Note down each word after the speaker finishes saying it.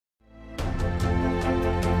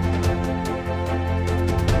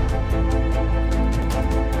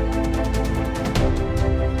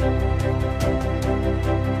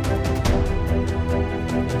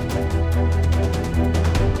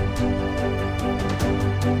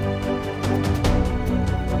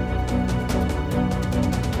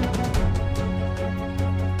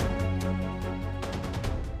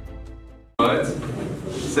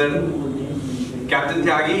excel. Captain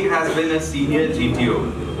Tyagi has been a senior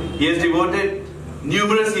GTO. He has devoted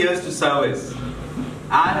numerous years to service.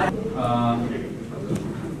 And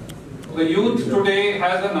the youth today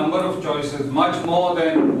has a number of choices, much more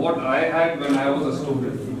than what I had when I was a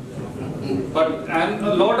student. And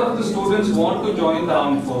a lot of the students want to join the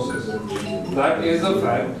armed forces. That is a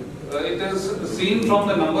fact. It is seen from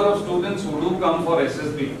the number of students who do come for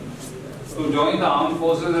SSB to join the armed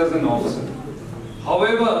forces as an officer.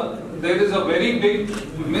 However, there is a very big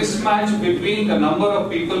mismatch between the number of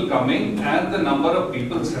people coming and the number of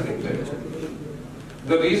people selected.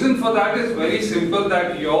 The reason for that is very simple,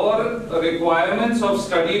 that your requirements of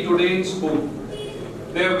study today in school,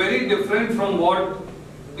 they are very different from what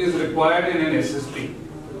is required in an SSB.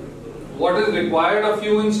 What is required of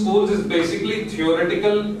you in schools is basically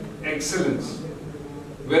theoretical excellence,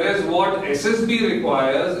 whereas what SSB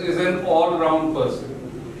requires is an all-round person.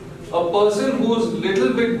 A person who's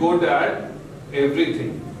little bit good at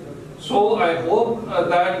everything. So I hope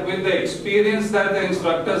that with the experience that the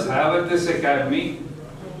instructors have at this academy,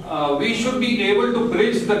 we should be able to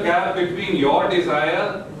bridge the gap between your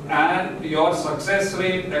desire and your success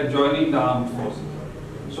rate at joining the armed forces.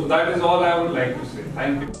 So that is all I would like to say.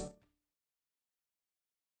 Thank you.